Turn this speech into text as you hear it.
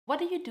What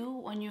do you do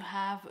when you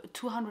have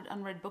 200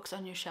 unread books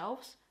on your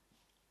shelves?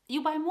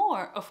 You buy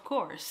more, of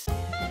course.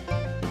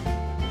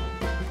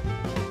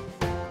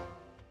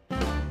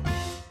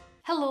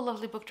 Hello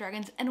lovely book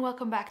dragons, and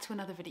welcome back to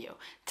another video.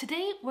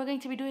 Today we're going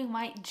to be doing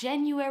my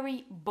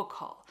January book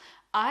haul.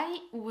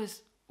 I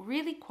was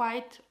really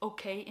quite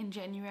okay in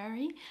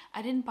January.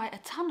 I didn't buy a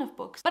ton of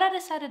books, but I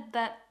decided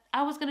that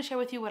I was going to share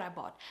with you what I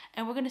bought.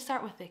 And we're going to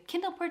start with the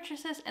Kindle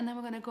purchases, and then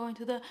we're going to go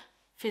into the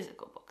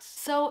physical books.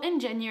 So in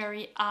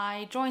January,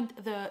 I joined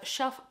the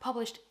Shelf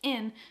Published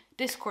In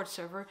Discord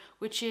server,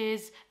 which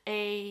is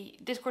a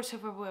Discord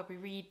server where we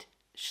read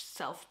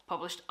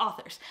self-published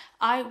authors.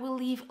 I will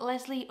leave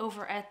Leslie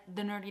over at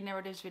the Nerdy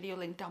Narratives video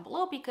link down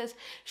below because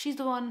she's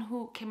the one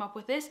who came up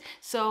with this.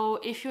 So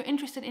if you're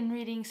interested in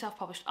reading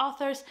self-published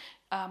authors,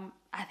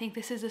 I think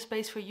this is the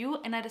space for you.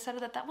 And I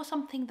decided that that was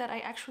something that I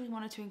actually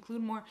wanted to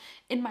include more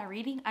in my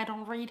reading. I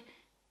don't read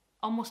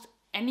almost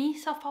any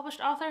self-published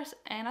authors,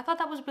 and I thought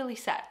that was really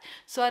sad.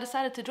 So I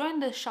decided to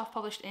join the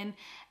Self-Published In,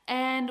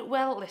 and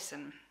well,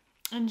 listen,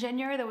 in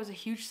January there was a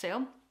huge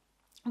sale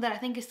that I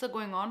think is still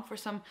going on for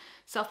some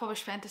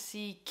self-published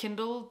fantasy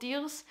Kindle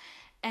deals,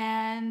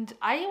 and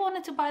I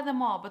wanted to buy them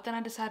all, but then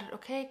I decided,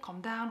 okay, calm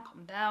down.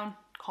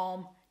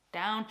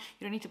 You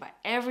don't need to buy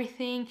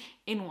everything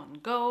in one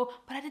go,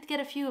 but I did get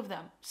a few of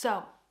them.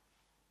 So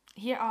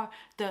here are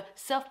the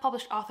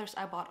self-published authors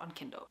I bought on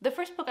Kindle. The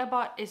first book I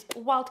bought is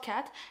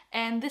Wildcat,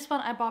 and this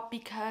one I bought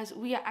because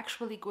we are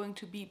actually going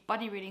to be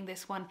buddy reading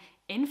this one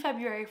in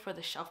February for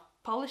the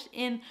Self-Published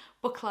In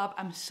book club.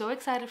 I'm so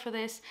excited for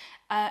this.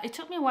 It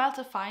took me a while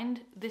to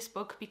find this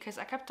book because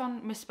I kept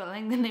on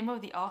misspelling the name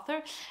of the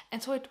author,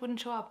 and so it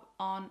wouldn't show up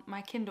on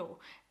my Kindle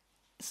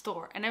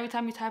store. And every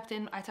time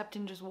I typed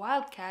in just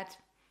Wildcat,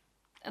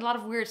 a lot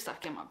of weird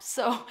stuff came up.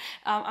 So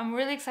I'm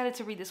really excited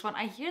to read this one.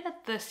 I hear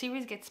that the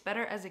series gets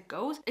better as it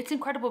goes. It's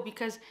incredible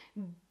because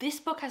this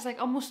book has like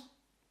almost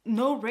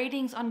no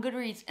ratings on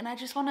Goodreads, and I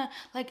just want to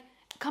like,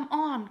 come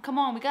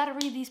on, we gotta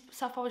read these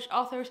self-published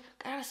authors,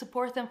 gotta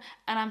support them,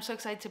 and I'm so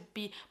excited to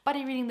be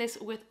buddy reading this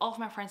with all of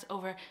my friends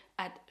over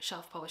at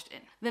Self-Published In.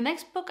 The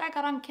next book I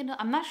got on Kindle,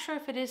 I'm not sure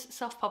if it is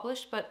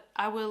self-published, but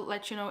I will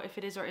let you know if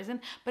it is or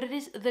isn't, but it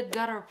is The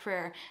Gutter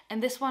Prayer,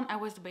 and this one I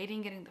was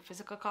debating getting the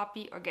physical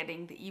copy or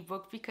getting the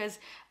ebook because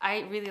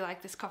I really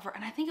like this cover,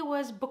 and I think it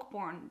was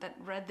Bookborn that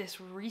read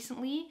this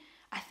recently.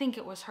 I think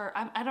it was her.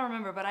 I don't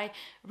remember, but I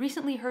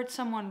recently heard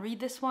someone read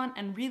this one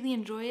and really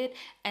enjoy it,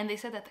 and they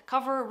said that the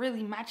cover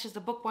really matches the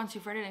book once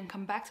you've read it and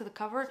come back to the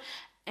cover,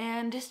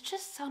 and this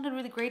just sounded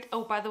really great.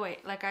 Oh, by the way,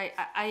 like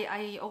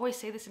I always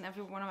say this in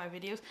every one of my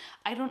videos,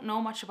 I don't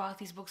know much about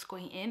these books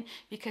going in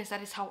because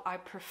that is how I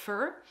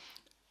prefer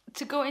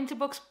to go into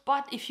books,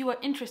 but if you are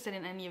interested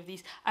in any of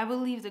these, I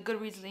will leave the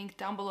Goodreads link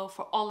down below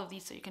for all of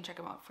these so you can check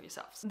them out for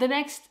yourselves. The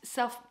next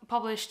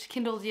self-published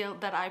Kindle deal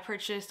that I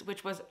purchased,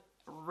 which was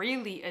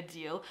really a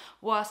deal,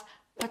 was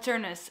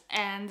Paternus,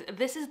 and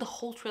this is the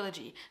whole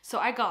trilogy. So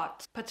I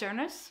got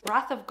Paternus,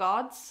 Wrath of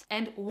Gods,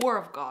 and War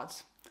of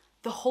Gods,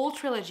 the whole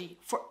trilogy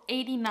for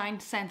 89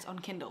 cents on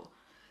Kindle.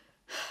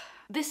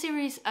 This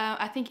series,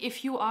 I think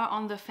if you are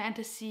on the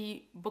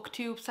fantasy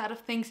booktube side of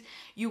things,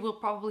 you will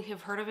probably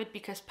have heard of it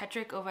because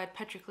Patrick over at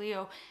Patrick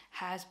Leo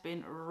has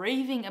been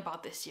raving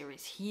about this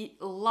series. He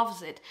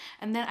loves it.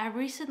 And then I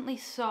recently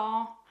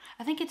saw,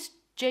 I think it's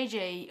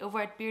JJ over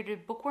at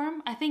Bearded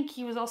Bookworm. I think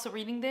he was also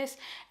reading this,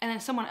 and then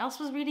someone else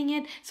was reading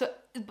it. So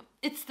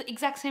it's the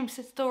exact same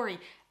story.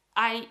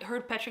 I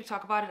heard Patrick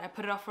talk about it, I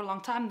put it off for a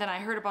long time, then I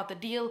heard about the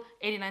deal,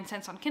 89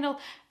 cents on Kindle,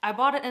 I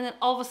bought it, and then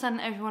all of a sudden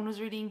everyone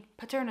was reading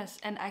Paternus,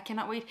 and I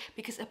cannot wait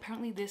because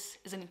apparently this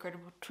is an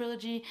incredible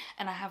trilogy,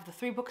 and I have the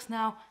 3 books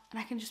now, and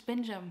I can just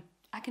binge them.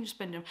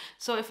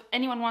 So if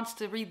anyone wants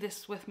to read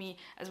this with me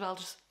as well,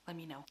 just let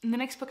me know. And the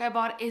next book I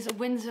bought is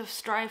Winds of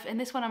Strife, and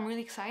this one I'm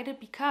really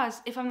excited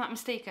because, if I'm not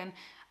mistaken,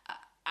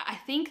 I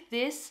think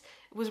this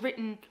was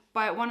written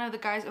by one of the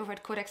guys over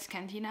at Codex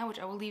Cantina, which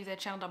I will leave their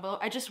channel down below.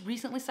 I just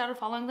recently started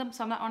following them,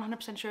 so I'm not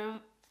 100% sure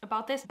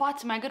about this,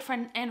 but my good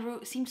friend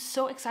Andrew seems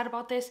so excited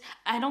about this.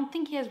 I don't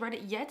think he has read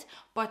it yet,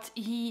 but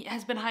he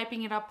has been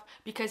hyping it up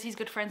because he's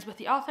good friends with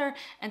the author,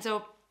 and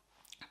so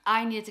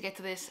I needed to get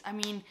to this. I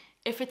mean,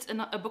 if it's a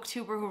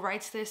booktuber who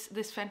writes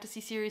this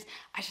fantasy series,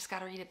 I just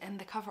gotta read it, and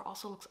the cover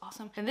also looks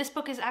awesome. And this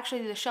book is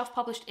actually the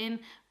Self-Published In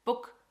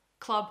book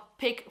club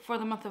pick for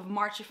the month of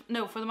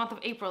for the month of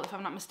April, if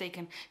I'm not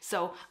mistaken.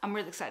 So I'm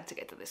really excited to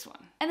get to this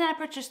one. And then I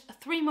purchased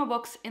 3 more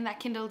books in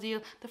that Kindle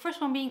deal. The first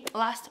one being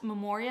Last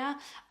Memoria.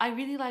 I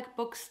really like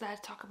books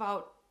that talk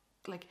about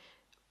like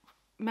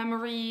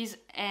memories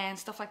and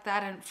stuff like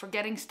that, and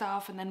forgetting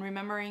stuff and then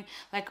remembering.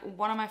 Like,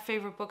 one of my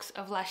favorite books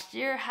of last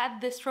year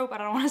had this trope. I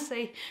don't want to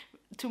say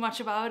too much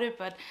about it,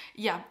 but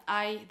yeah,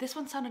 this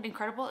one sounded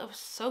incredible. It was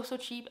so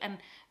cheap, and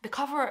the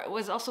cover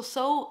was also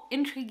so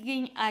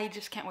intriguing. I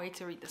just can't wait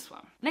to read this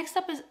one. Next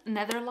up is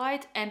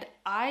Netherlight, and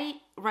I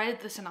read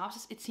the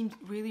synopsis. It seemed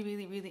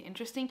really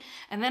interesting,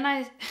 and then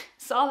I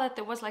saw that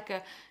there was like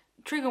a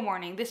trigger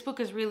warning. This book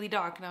is really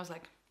dark, and I was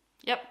like,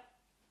 yep,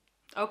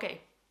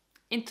 okay,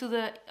 onto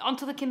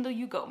the Kindle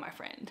you go, my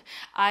friend.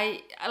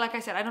 Like I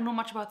said, I don't know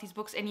much about these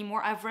books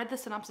anymore. I've read the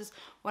synopsis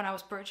when I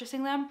was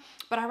purchasing them,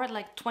 but I read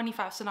like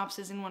 25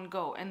 synopses in one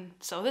go, and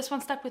so this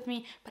one stuck with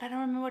me, but I don't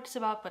remember what it's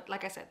about. But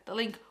like I said, the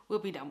link will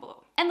be down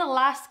below. And the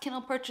last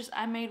Kindle purchase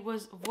I made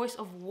was Voice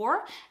of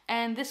War,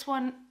 and this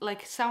one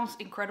like sounds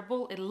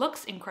incredible, it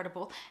looks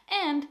incredible,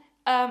 and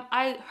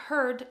I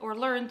heard or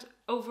learned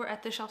over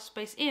at the Shelf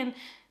Space Inn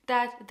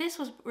that this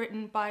was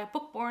written by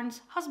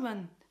Bookborn's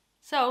husband.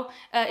 So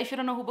if you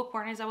don't know who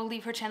Bookborn is, I will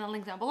leave her channel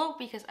link down below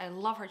because I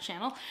love her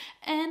channel.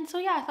 And so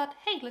yeah, I thought,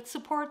 hey, let's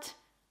support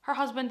her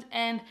husband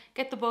and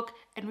get the book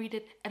and read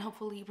it and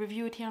hopefully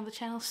review it here on the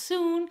channel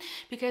soon,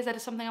 because that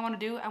is something I want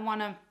to do. I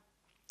want to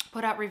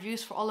put out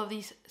reviews for all of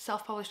these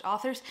self-published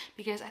authors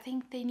because I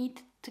think they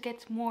need to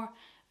get more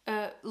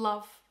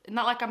love.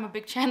 Not like I'm a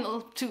big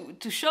channel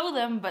to show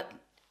them, but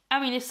I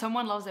mean, if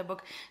someone loves their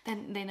book,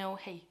 then they know,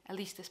 hey, at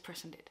least this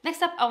person did.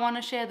 Next up, I want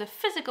to share the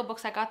physical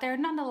books I got there.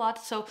 Not a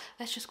lot, so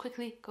let's just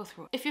quickly go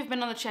through it. If you've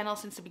been on the channel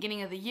since the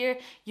beginning of the year,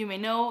 you may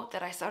know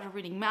that I started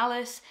reading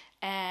Malice,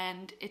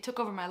 and it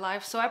took over my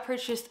life. So I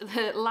purchased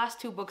the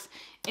last 2 books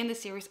in the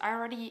series. I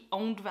already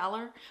owned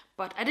Valor,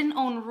 but I didn't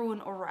own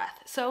Ruin or Wrath,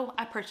 so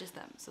I purchased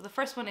them. So the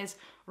first one is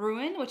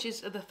Ruin, which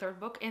is the 3rd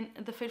book in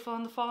The Faithful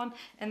and the Fallen,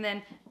 and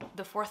then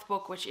the 4th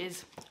book, which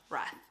is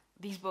Wrath.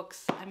 These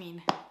books, I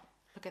mean,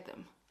 look at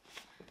them.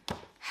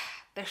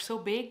 They're so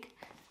big,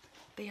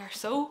 they are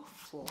so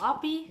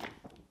floppy.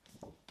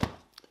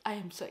 I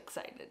am so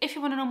excited. If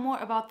you want to know more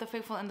about The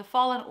Faithful and the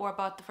Fallen or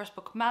about the first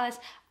book Malice,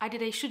 I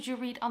did a Should You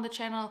Read on the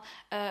channel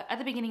at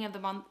the beginning of the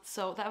month,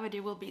 so that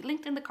video will be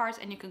linked in the cards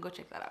and you can go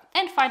check that out.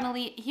 And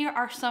finally, here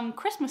are some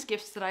Christmas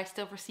gifts that I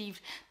still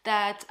received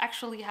that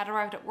actually had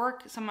arrived at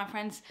work. Some of my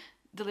friends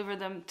deliver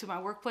them to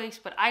my workplace,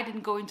 but I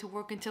didn't go into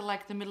work until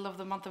like the middle of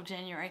the month of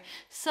January.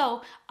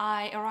 So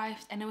I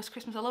arrived and it was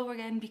Christmas all over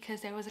again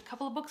because there was a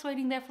couple of books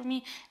waiting there for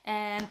me.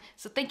 And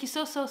so thank you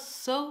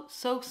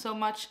so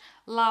much,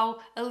 Lau,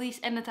 Elise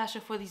and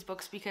Natasha for these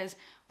books, because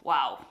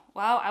wow,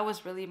 I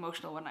was really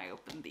emotional when I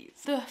opened these.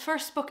 The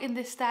first book in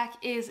this stack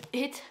is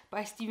It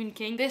by Stephen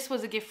King. This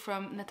was a gift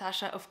from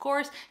Natasha, of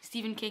course.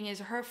 Stephen King is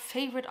her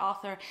favorite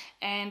author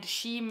and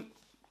she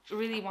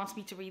really wants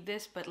me to read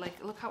this, but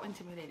like, look how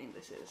intimidating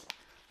this is.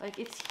 Like,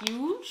 it's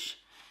huge,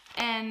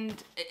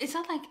 and it's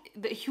not like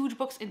the huge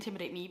books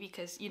intimidate me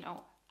because, you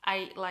know,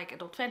 I like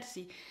adult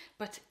fantasy,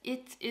 but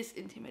it is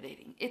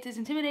intimidating. It is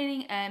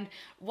intimidating, and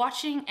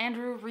watching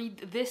Andrew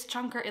read this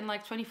chunker in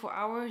like 24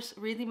 hours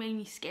really made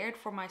me scared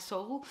for my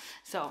soul.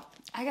 So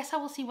I guess I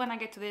will see when I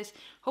get to this.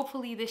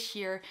 Hopefully this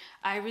year.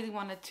 I really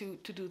wanted to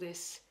do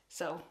this.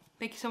 So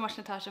thank you so much,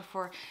 Natasha,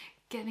 for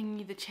getting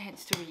me the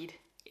chance to read.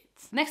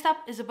 Next up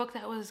is a book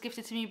that was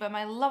gifted to me by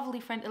my lovely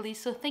friend Elise,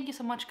 so thank you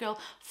so much, girl,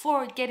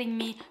 for getting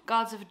me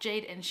Gods of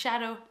Jade and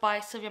Shadow by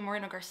Silvia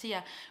Moreno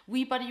Garcia.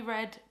 We buddy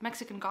read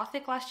Mexican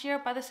Gothic last year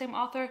by the same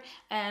author,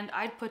 and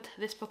I'd put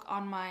this book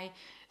on my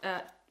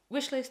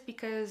wish list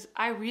because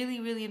I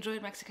really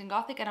enjoyed Mexican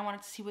Gothic and I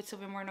wanted to see what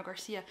Silvia Moreno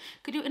Garcia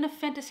could do in a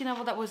fantasy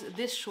novel that was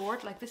this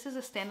short. Like, this is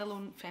a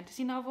standalone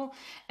fantasy novel,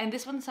 and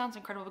this one sounds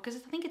incredible because I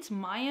think it's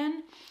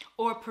Mayan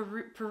or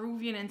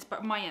Peruvian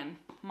inspired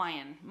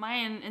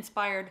Mayan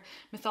inspired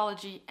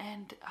mythology.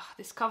 And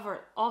this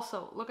cover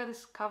also, look at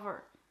this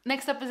cover.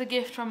 Next up is a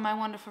gift from my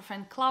wonderful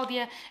friend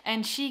Claudia,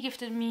 and she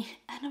gifted me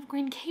Anne of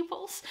Green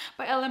Gables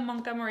by L.M.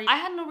 Montgomery. I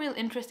had no real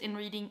interest in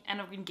reading Anne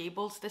of Green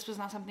Gables. This was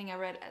not something I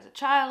read as a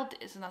child.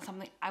 It's not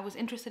something I was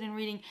interested in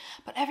reading,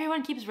 but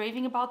everyone keeps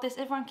raving about this.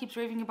 Everyone keeps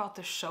raving about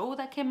the show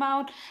that came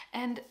out,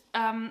 and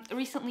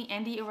recently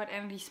Andy over at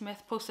Andy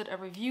Smith posted a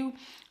review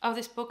of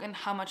this book and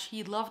how much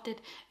he loved it,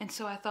 and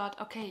so I thought,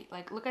 okay,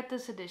 like, look at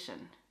this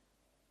edition.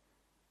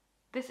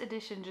 This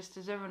edition just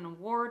deserved an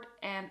award,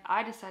 and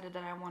I decided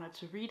that I wanted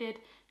to read it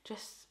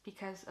just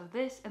because of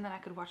this, and then I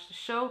could watch the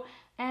show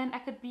and I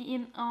could be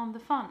in on the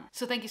fun.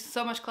 So thank you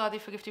so much, Claudia,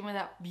 for gifting me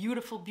that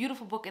beautiful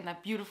book in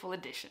that beautiful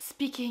edition.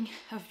 Speaking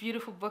of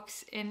beautiful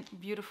books in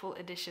beautiful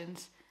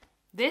editions,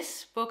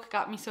 this book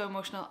got me so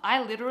emotional.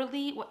 I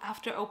literally,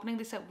 after opening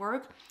this at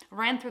work,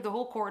 ran through the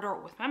whole corridor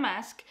with my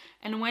mask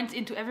and went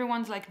into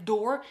everyone's like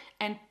door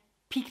and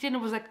peeked in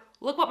and was like,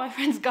 look what my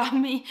friends got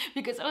me,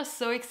 because I was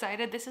so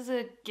excited. This is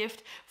a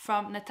gift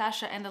from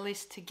Natasha and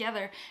Elise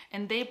together,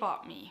 and they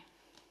bought me.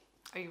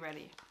 Are you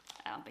ready?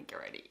 I don't think you're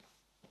ready.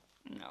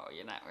 No,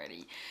 you're not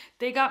ready.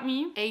 They got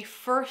me a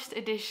first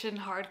edition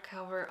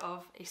hardcover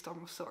of A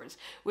Storm of Swords,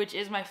 which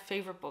is my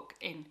favorite book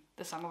in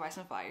the Song of Ice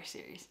and Fire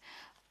series.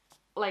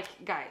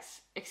 Like, guys,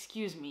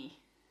 excuse me.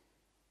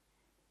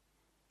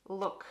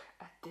 Look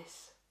at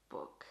this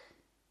book.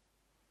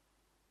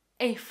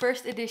 A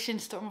first edition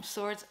Storm of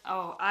Swords.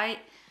 Oh,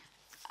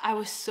 I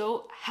was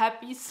so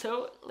happy,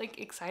 so like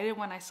excited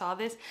when I saw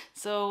this.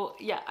 So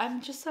yeah,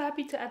 I'm just so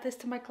happy to add this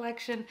to my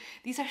collection.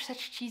 These are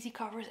such cheesy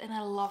covers and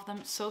I love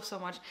them so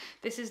much.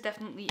 This is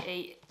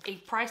definitely a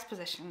prized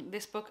possession.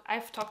 This book,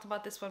 I've talked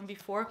about this one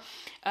before.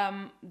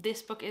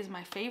 This book is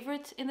my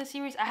favorite in the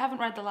series. I haven't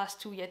read the last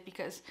 2 yet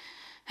because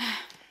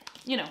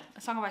you know,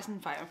 A Song of Ice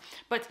and Fire.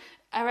 But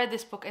I read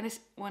this book, and this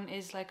one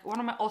is like one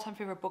of my all-time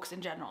favorite books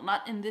in general.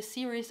 Not in this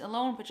series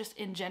alone, but just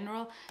in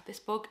general. This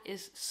book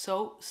is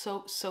so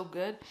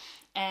good,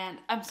 and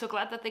I'm so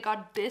glad that they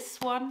got this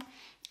one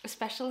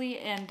especially,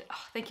 and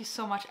oh, thank you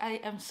so much. I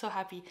am so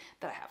happy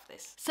that I have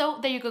this. So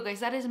there you go,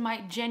 guys. That is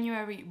my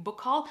January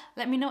book haul.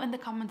 Let me know in the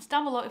comments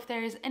down below if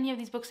there is any of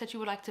these books that you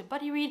would like to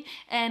buddy read,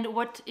 and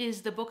what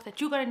is the book that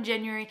you got in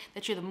January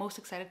that you're the most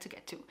excited to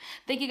get to.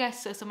 Thank you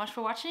guys so much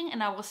for watching,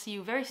 and I will see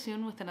you very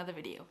soon with another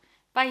video.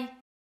 Bye!